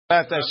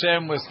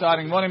Hashem, we're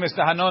starting. Morning, Mr.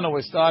 Hanono.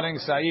 We're starting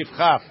Saif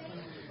Chaf.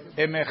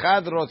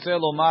 Echad rotze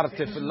lomar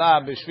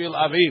tefillah b'shvil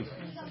aviv.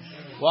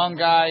 One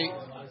guy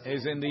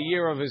is in the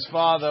year of his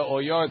father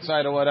or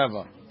yortzeit or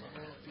whatever.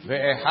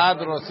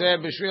 Ve'echad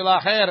rotze b'shvil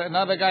acher.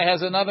 Another guy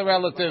has another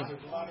relative,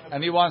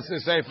 and he wants to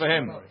say for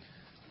him.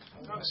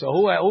 So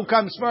who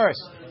comes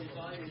first?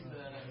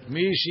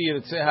 Mi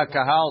shirtze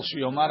hakahal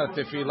sheyomar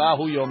tefillah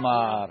hu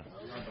yomar.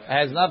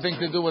 It has nothing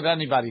to do with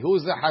anybody.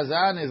 Who's the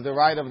Hazan is the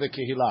right of the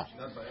Kehillah.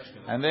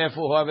 And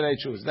therefore, whoever they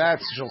choose.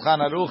 That's Shulchan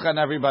Aruch, and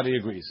everybody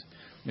agrees.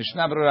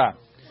 Mishnah Brura.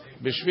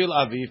 Bishvil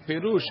Aviv,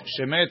 Pirush,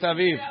 Shemet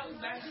Aviv.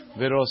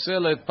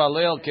 Verosel et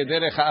palel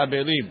kederech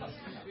ha'abelim.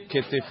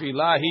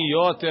 Ketefillah hi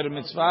yoter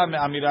mitzvah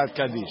me'amirat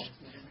Kaddish.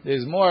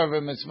 There's more of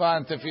a mitzvah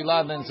in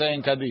tefillah than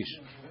saying Kaddish.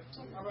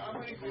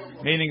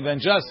 Meaning than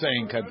just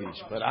saying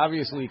Kaddish. But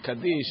obviously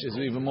Kaddish is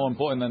even more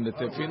important than the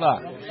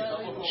tefillah.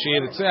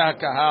 Shirtze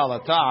ha'kahal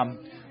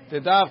ha'tam.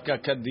 Tedavka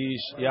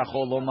Kaddish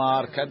Yachol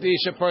Omar.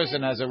 Kaddish, a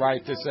person has a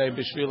right to say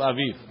Bishvil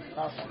Aviv.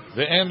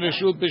 Ve'en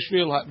Reshut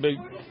Bishvil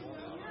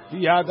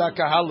Yad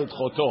HaKahal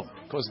L'Tchoto.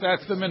 Because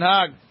that's the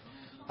minhag.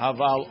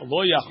 Aval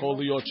Lo Yachol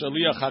Liot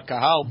Shaliach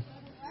HaKahal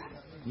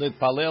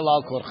L'Tpalel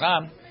Al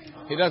Korcham.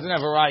 He doesn't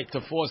have a right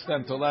to force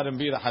them to let him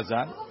be the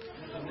Hazan.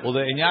 Well,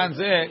 the Inyan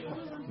Zeh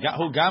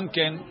Hu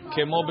Gamken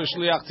Kemo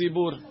B'Shliach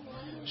Tzibur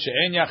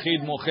She'en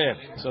Yachid Mocher.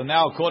 So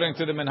now, according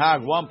to the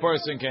minhag, one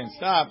person can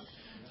stop.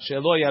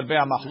 Shelo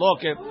Yarbeh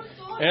Machloket,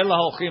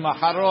 Ela Hochim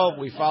Acharov.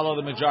 We follow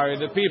the majority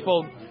of the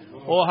people,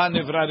 or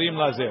Hanivrarim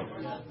Lazer,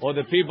 or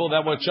the people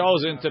that were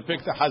chosen to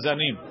pick the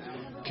Hazanim.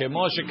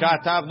 Kemo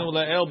shekatavnu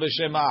le'el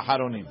b'shem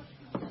ha'acharonim.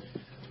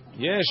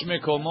 Yesh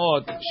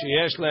mekomot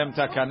sheyesh lehem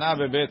takana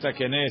bebet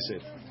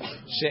haKnesset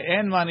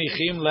she'en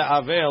manichim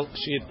le'avel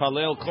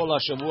she'yitpalel kol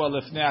hashavua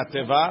lefnei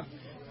hateva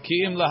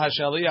ki im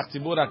lahashaliach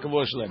tzibur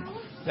hakavur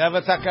shlem. They have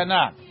a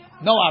takana.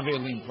 No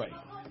avelim pray.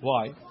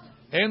 Why?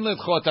 En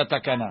letchot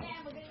hatakana.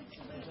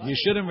 You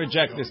shouldn't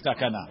reject this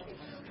takana.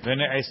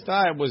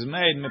 It was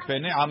made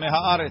mepnei amei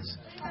haaretz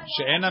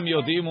she'enam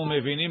yodim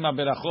umevinim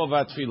haberachot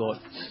v'atfilot.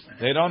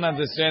 They don't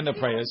understand the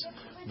prayers.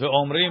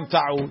 Ve'omrim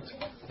ta'ut.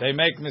 They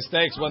make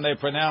mistakes when they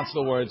pronounce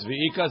the words.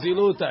 Ve'ika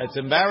ziluta. It's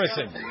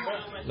embarrassing.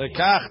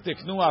 Lekach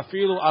tiknu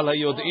afilu al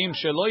hayodim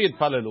shelo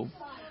yitpalelu.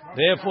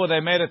 Therefore, they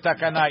made a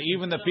takana.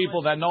 Even the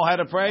people that know how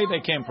to pray,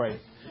 they can't pray.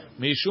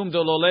 Mishum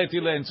deloleti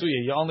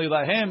le'ensuye. You only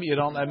let him. You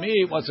don't let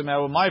me. What's the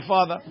matter with my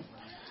father?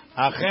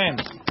 Achen.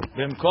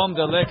 Bimkom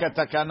deleka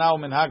takana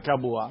u'minhag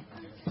kabua.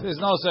 There's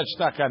no such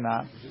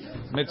takana.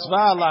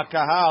 Mitzvah la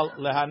kahal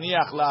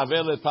lehaniach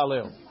la'avel et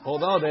palel.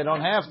 Although they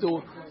don't have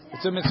to,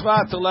 it's a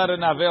mitzvah to let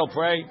an avel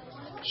pray.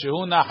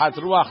 Shehu nachat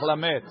ruach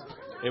lamet.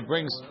 It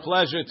brings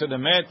pleasure to the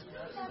met.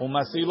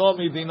 Umasilo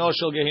midino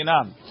shel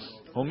gehinam.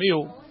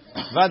 Umihu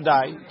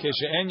vadai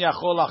keshe'en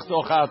yachol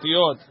achtoch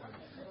ha'atiyot.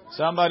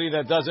 Somebody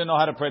that doesn't know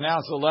how to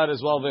pronounce the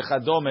letters well,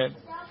 v'chadome,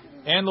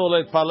 en lo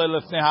let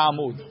palel lefnei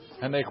ha'amud.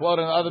 And they quote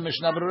in the other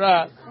Mishnah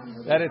Brura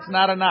that it's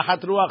not a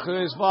nachat ruach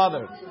to his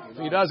father. If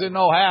he doesn't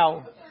know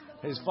how,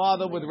 his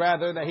father would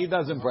rather that he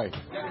doesn't pray.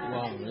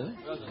 Wow, really?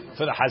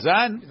 For the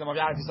Hazan,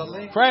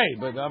 pray.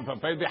 But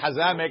pray the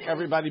Hazan, make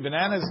everybody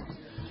bananas.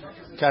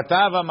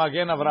 Katava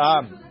Magen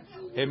Avraham.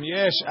 Em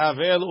yesh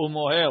avel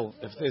umohel.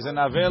 If there's an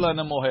avel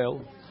and a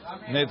mohel,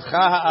 nedcha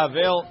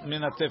ha'avel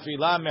min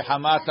ha'tefillah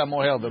mehamat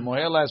ha'mohel. The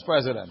mohel has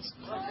precedence.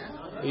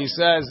 He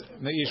says,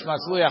 Neish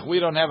Matzliach, we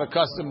don't have a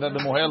custom that the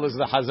mohel is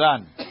the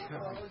Hazan.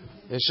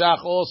 The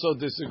Shach also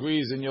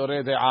disagrees in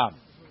Yoreh De'am.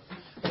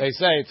 They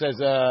say, it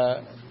says,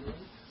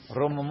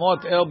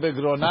 Romomot el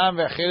begronam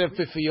ve'chirev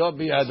pifiyot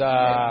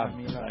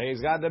biyadam.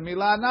 He's got the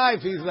milah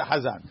knife, he's the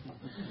Hazan.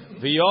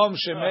 V'yom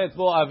shemet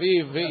bo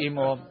aviv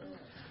ve'imo.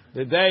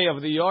 The day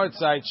of the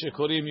yortzeit,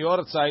 shekurim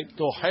yortzeit,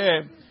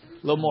 tohe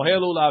lo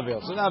mohel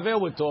ulavel. So the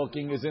avel we're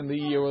talking is in the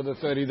year of the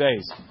 30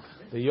 days.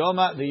 The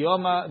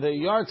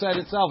yortzeit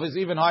itself is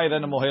even higher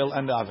than the mohel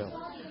and the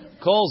avel.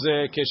 Kol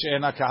ze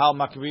keshe'en ha'kahal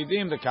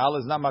makvidim, the kahal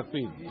is not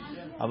makvid.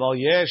 Aval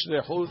yesh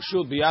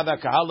lechut biyad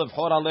ha'kahal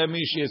levchor aleh mi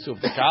sheyesuf.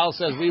 The kahal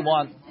says we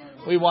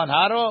want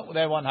haro,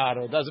 they want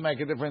haro. It doesn't make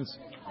a difference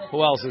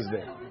who else is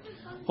there.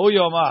 Hu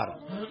yomar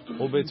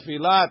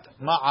ubetfilat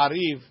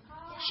ma'ariv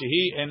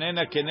shehi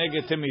enena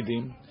keneged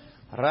temidim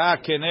ra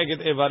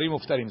keneged evarim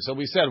uftarim. So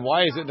we said,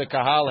 why is it the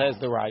kahal has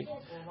the right?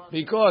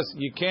 Because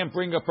you can't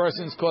bring a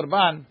person's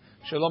korban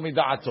shalom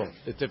ida'ato.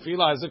 The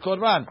tefillah is a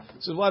korban.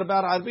 So what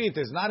about arvit?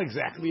 It's not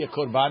exactly a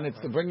korban. It's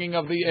the bringing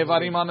of the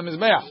evarim on the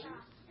mizbeach.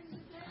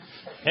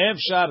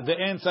 Efshar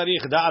de'en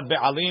tzarich da'at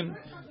be'alim.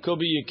 Could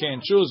be you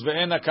can't choose.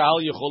 Ve'en ha'kahal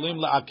yicholim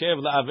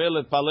la'akev la'avel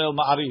et palel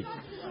ma'ariv.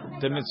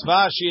 The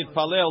mitzvah she'it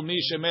palel mi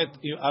shemet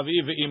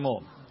aviv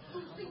ve'imo.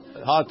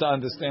 Hard to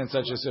understand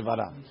such a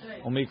sevara.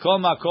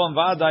 U'mikom makom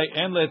v'adai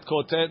en let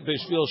kotet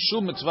b'shvil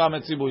shum mitzvah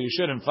metzibu. You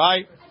shouldn't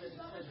fight.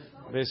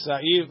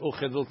 V'sa'if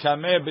u'chedul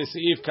kameh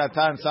b'sa'if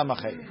katan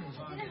samachet.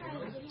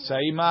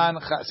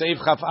 Sa'if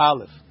chaf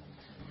aleph.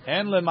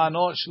 En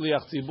lemanot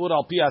shliach tzibur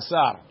al pi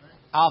asar.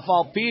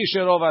 Afal pi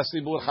sherov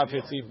ha'tzibur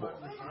chafetzim bo.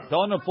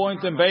 Don't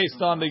appoint him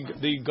based on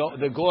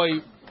the goy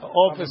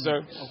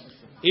officer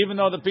even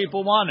though the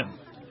people want him.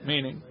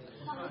 Meaning,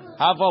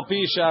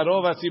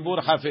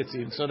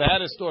 so they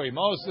had a story.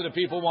 Most of the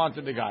people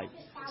wanted the guy.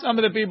 Some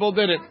of the people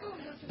did it.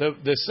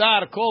 The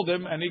Sar called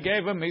him and he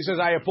gave him. He says,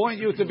 "I appoint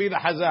you to be the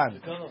Hazan."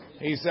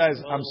 He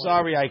says, "I'm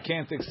sorry, I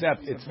can't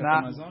accept. It's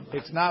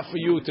not for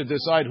you to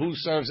decide who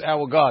serves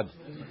our God."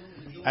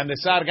 And the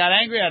Sar got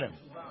angry at him.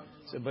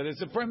 He said, "But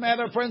it's a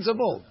matter of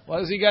principle.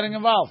 What is he getting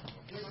involved?"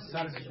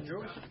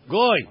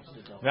 Goy.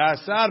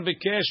 והשר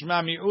ביקש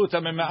מהמיעוט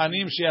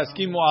הממאנים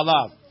שיסכימו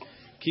עליו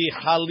כי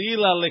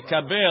חלילה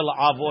לקבל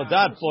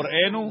עבודת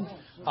פורענו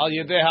על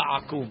ידי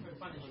העקום.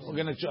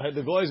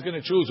 The guy is going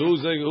to choose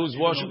who's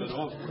worshiping.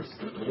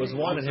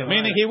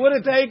 Meaning he would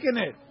have taken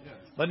it.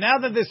 But now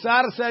that the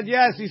Sar said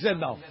yes, he said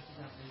no.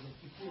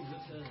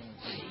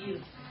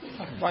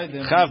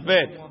 Chav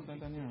Bet.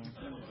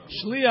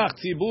 Shliach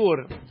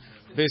Tzibur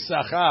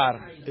B'Sachar.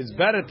 It's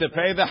better to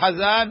pay the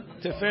Hazan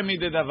Tefemi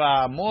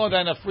Dedava more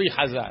than a free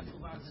Hazan.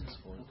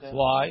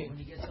 Why?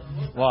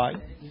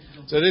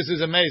 So this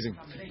is amazing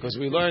because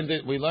we learned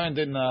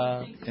in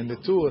the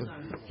tour.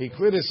 He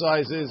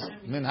criticizes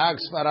Minhag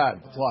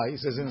Sfarad. Why? He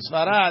says in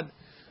Sfarad,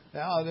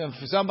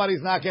 if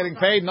somebody's not getting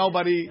paid,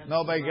 nobody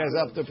gets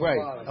up to pray.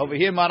 Over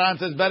here, Maran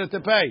says better to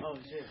pay.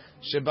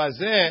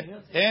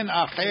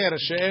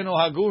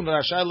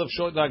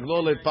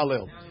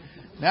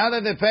 Now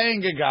that they're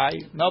paying a guy,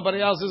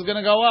 nobody else is going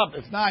to go up.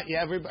 If not,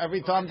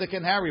 every Tom, Dick,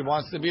 and Harry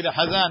wants to be the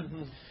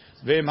Hazan.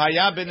 But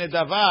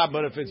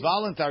if it's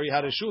voluntary,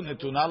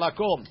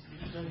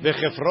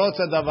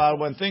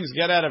 when things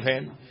get out of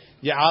hand,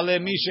 you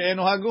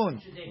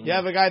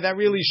have a guy that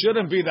really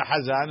shouldn't be the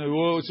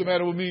Hazan. What's the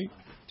matter with me?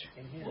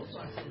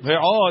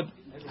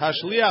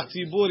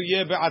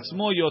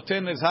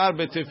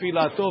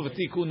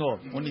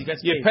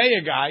 You pay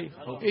a guy,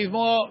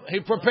 he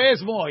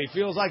prepares more. He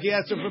feels like he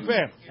has to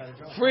prepare.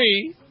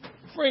 Free.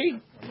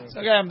 It's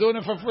okay, I'm doing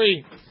it for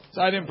free.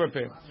 So I didn't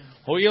prepare.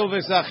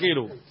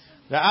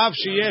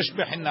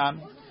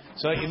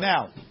 So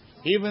now,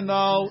 even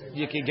though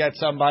you can get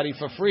somebody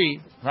for free,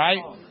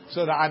 right?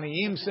 So the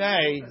Aniyim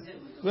say,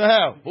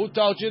 well, who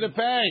told you to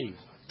pay?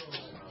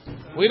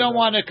 We don't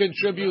want to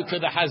contribute to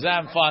the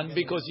Hazan fund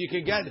because you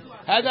can get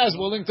Hada's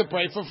willing to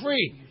pray for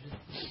free.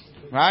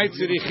 Right?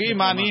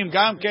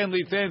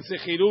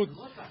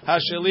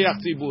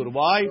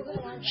 Why?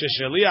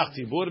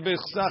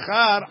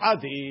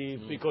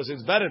 Because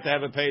it's better to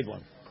have a paid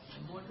one.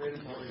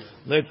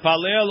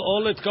 Letpalel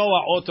or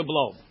letkoa or to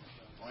blow.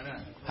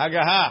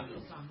 Hagaha.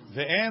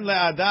 Ve'en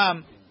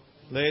le'adam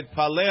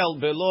letpalel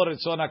belo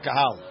ritzon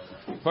ha'kahal.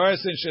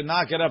 Person should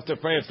not get up to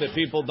pray if the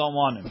people don't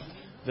want him.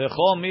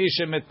 V'chol mi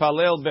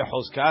shemitpalel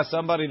bechoska.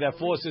 Somebody that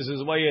forces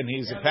his way in.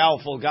 He's a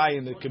powerful guy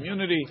in the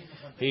community.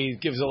 He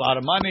gives a lot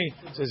of money.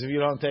 Says, if you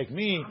don't take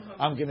me,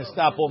 I'm going to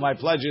stop all my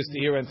pledges to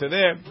here and to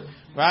there.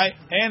 Right?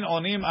 En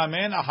onim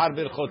amen ahar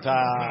birchota.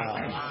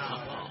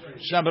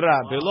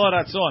 Shabra belo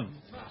ratzon.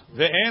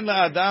 Ve'en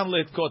la'adam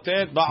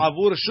litkotet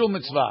ba'avur shum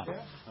mitzvah.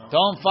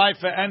 Don't fight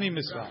for any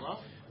mitzvah.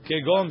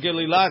 Kegon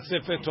gelilat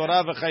sefer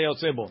Torah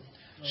v'chayotze bo.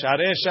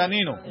 Sharei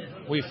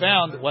shaninu. We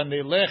found when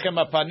the lechem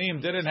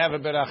apanim didn't have a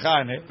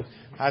beracha in it,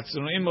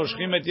 hatznuim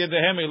moshchim et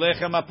yedehem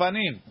lechem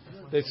apanim.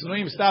 The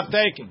tznuim stopped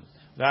taking.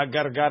 The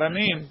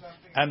gargaranim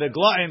and the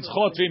gluttons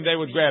chotvim, they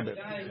would grab it.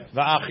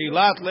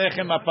 Va'achilat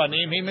lechem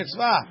apanim hi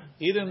mitzvah.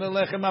 Eating the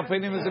lechem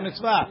apanim is a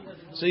mitzvah.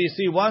 So you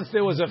see, once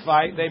there was a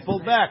fight, they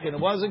pulled back, and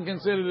it wasn't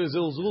considered a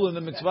zilzul in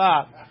the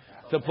mitzvah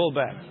to pull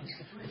back.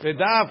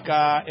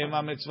 V'davka im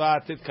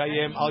ha-mitzvah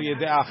titkayem al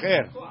yedei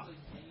acher.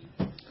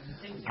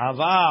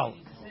 Aval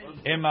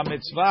im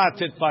ha-mitzvah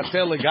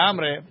titpatel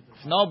legamre.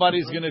 If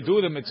nobody's going to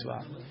do the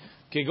mitzvah,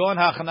 kigon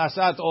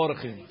hachnasat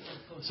orchim.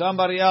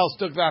 Somebody else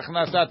took the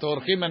hachnasat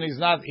orchim, and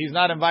he's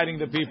not inviting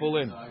the people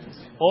in.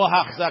 Or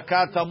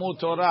hachzakat Talmud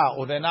Torah,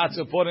 or they're not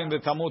supporting the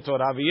Talmud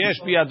Torah.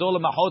 V'yesh biyado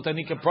lemachot, and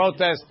he can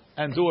protest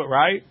and do it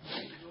right.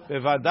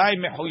 Bevadai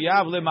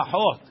mechuyav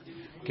lemachot,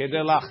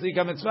 kedei lachzik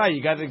ha-mitzvah.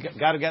 You got to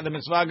get the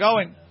mitzvah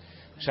going.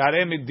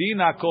 Sharei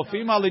medina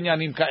kofim al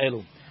inyanim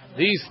ka'elu.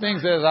 These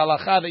things, there's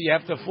halacha that you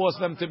have to force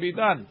them to be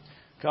done.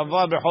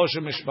 Kavod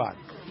b'choshen mishpat.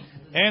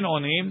 En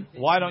onim.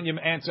 Why don't you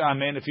answer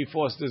amen if he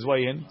forced his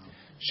way in?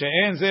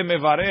 She'en ze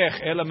mevarech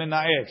ela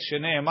mena'et.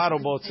 Shene'emar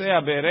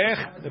u'botzea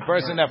berech. The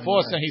person that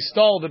forced him, he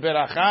stole the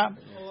beracha.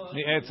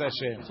 Ni'etz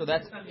Hashem. So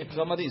that's, if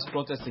somebody is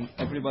protesting,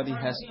 everybody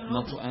has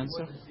not to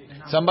answer?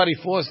 Somebody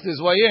forced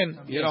his way in,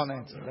 you don't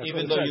answer. That's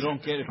even though you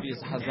don't care if he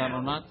is Hazan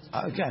or not?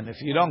 Again,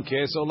 if you don't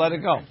care, so let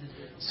it go.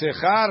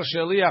 Sechar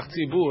sheliach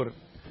tzibur.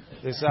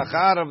 The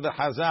sechar of the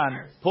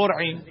Hazan,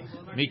 por'in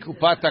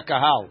mikupat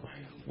kahal.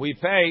 We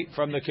pay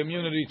from the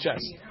community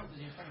chest.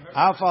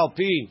 Afal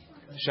pi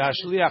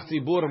shashliach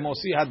tzibur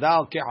mosi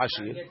hadal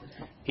ke'ashir.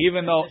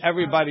 Even though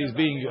everybody's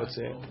being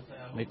yotzeh.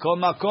 Mikol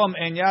makom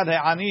en yad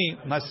ha'ani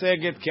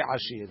maseget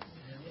ke'ashir.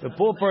 The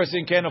poor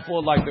person can't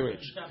afford like the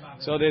rich.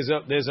 So there's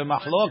a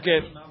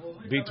mahloket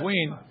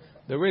between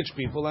the rich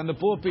people and the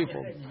poor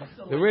people.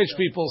 The rich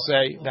people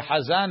say the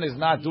Hazan is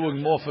not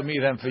doing more for me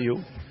than for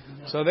you.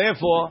 So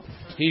therefore,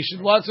 he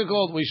should,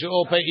 we should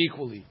all pay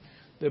equally.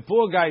 The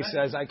poor guy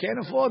says, I can't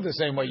afford the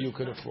same way you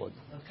could afford.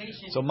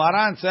 So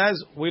Maran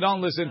says, we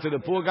don't listen to the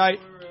poor guy.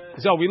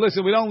 So we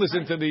don't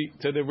listen to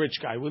the rich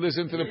guy. We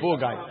listen to the poor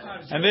guy.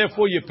 And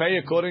therefore you pay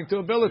according to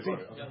ability.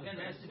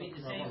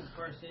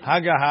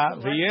 Hagaha,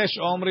 v'yesh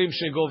omrim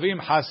shegovim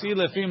hasi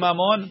lefi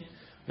mamon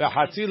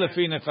v'hatzi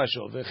lefi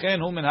nefashot. V'chen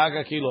hu min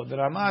haga kilo. The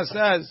Rama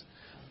says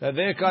that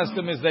their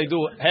custom is they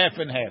do half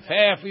and half.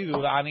 Half you do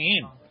the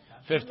aniyin,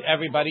 50,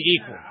 everybody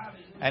equal.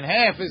 And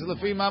half is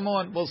lefi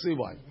mamon. We'll see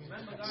why.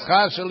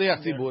 Schar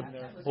shaliach tibur.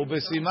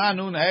 Ubesiman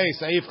nun hey,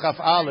 saif chaf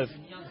aleph.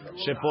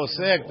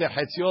 שפוסק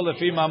דחציו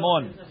לפי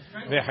ממון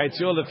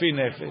וחציו לפי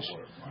נפש.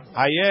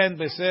 עיין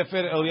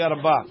בספר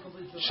אלירבע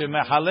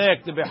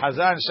שמחלק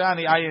בחזן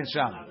שני עיין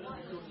שם.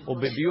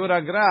 ובביור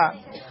הגר"א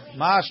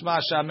משמע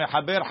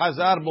שהמחבר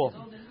חזר בו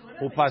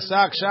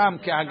ופסק שם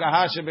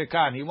כהגהה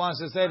שבכאן. He wants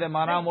to say that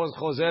Maran was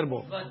חוזר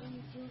בו.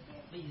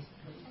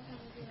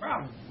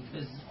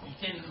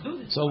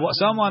 So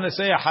someone to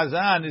say a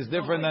Hazan is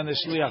different than a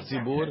Shliach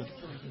Tzibur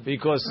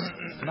because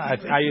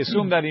I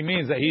assume that he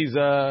means that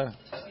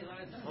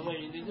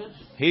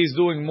he's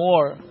doing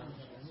more.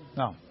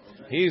 No,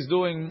 he's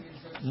doing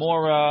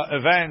more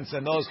events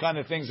and those kind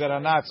of things that are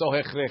not so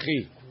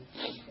hechrechi.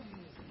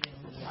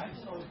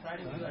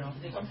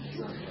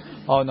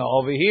 Oh no,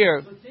 over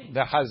here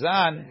the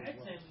Hazan.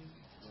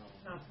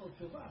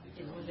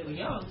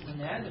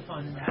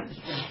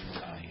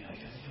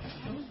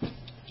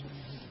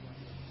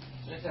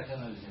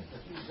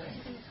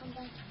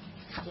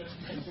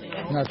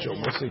 Not sure.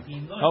 We'll see.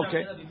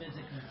 Okay.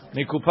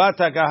 Mikupat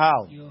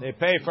Kahal. They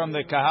pay from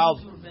the Kahal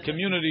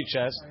community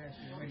chest.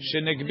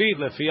 Shenegbit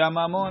lefi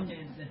mamon.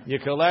 You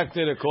collect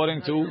it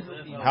according to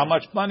how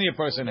much money a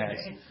person has.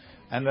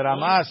 And the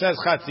Rama says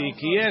Chatzi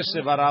ki yesh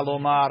sevara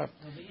lomar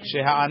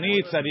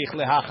sheha'ani tzarich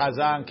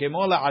lehachazan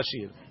kemo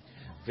la'ashir.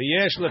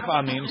 V'yesh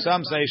lefamim.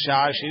 Some say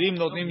sha'ashirim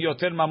notnim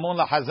yoter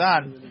mamon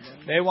la'hazan.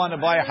 They want to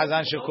buy a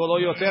hazan shekolo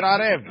yoter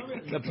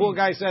arev. The poor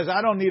guy says,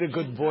 I don't need a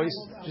good voice.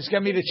 Just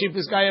get me the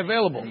cheapest guy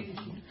available.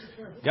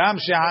 Gam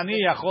shehani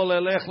yachol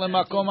elech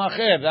lemakom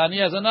acher. The ani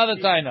has another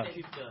taina.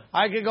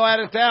 I can go out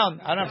of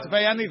town. I don't have to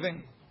pay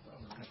anything.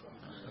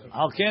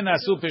 Al ken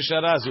asu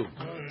pesharazu.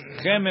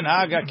 Chem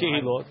minhag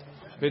hakehilot.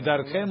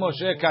 V'darchei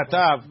Moshe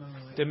katav.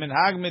 The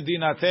minhag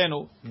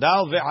medinatenu.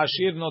 Dal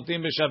ve'ashir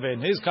notim b'shaveh.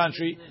 In his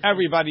country,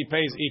 everybody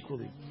pays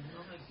equally.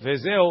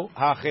 V'zeu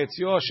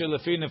hachetzio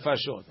shelefi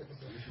nefashot.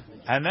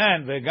 And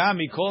then v'gam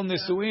mikol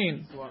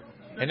nisuin.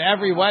 In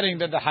every wedding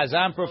that the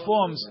Hazan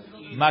performs,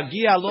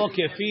 magia lo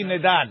kefi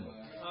nedan.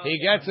 He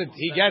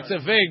gets a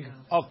vig.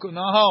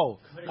 No,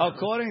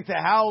 according to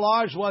how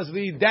large was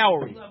the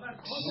dowry.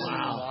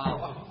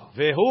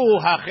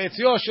 Vehu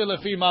hachetzio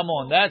shelefi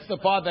mamon. That's the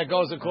part that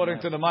goes according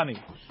to the money.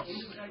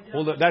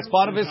 Well, that's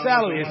part of his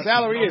salary. His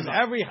salary is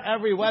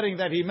every wedding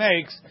that he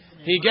makes,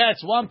 he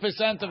gets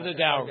 1% of the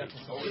dowry.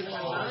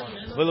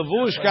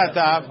 V'levush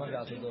katav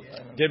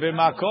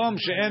debemakom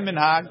she'en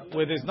minhag,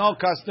 where there's no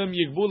custom,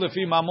 yigbu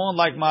lefi mamon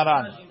like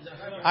Maran.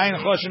 Ayin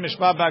choshen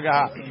mishpa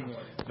b'agaha.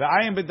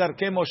 Ve'ayin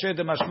b'darkei Moshe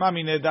demashma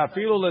mineda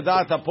filu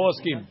ledat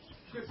haposkim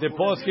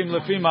deposkim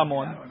lefi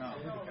mamon.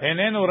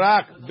 Enenu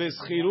rak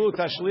b'schirut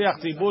hashliach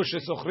tzibur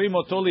shesochrim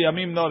oto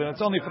liyamim norim.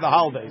 It's only for the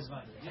holidays.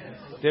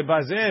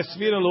 Debazeh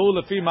svira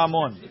lehu lefi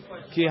mamon.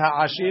 Ki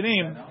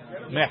ha'ashirim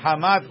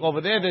mehamat.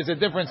 Over there's a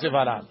difference of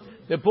Aram.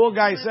 The poor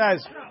guy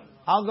says,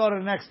 I'll go to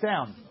the next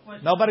town.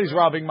 Nobody's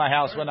robbing my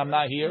house when I'm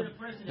not here.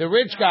 The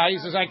rich guy, he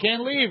says, I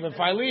can't leave. If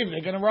I leave,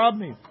 they're going to rob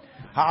me.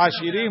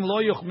 Ha'ashirim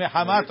lo yuch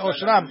mehamat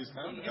oshram.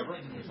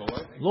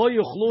 Lo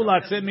yuchlu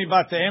latzet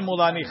mibatehem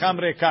ulanicham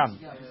rekam.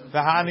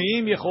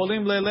 V'ha'aniyim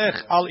yecholim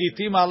lelech al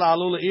itim al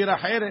alu le'ir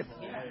acheret.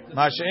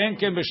 Ma she'en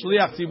ken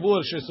b'shliach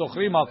tzibur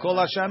shesochrim al kol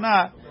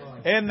hashana.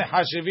 En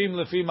hashivim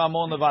lefi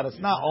mamon levad. It's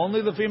not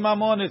only lefi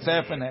mamon, it's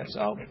half and half.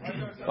 So,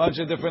 bunch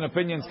of different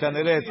opinions.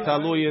 Kaneret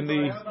talui in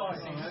the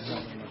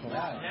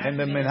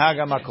minhag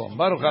hamakom.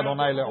 Baruch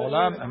Adonai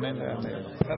le'olam. Amen.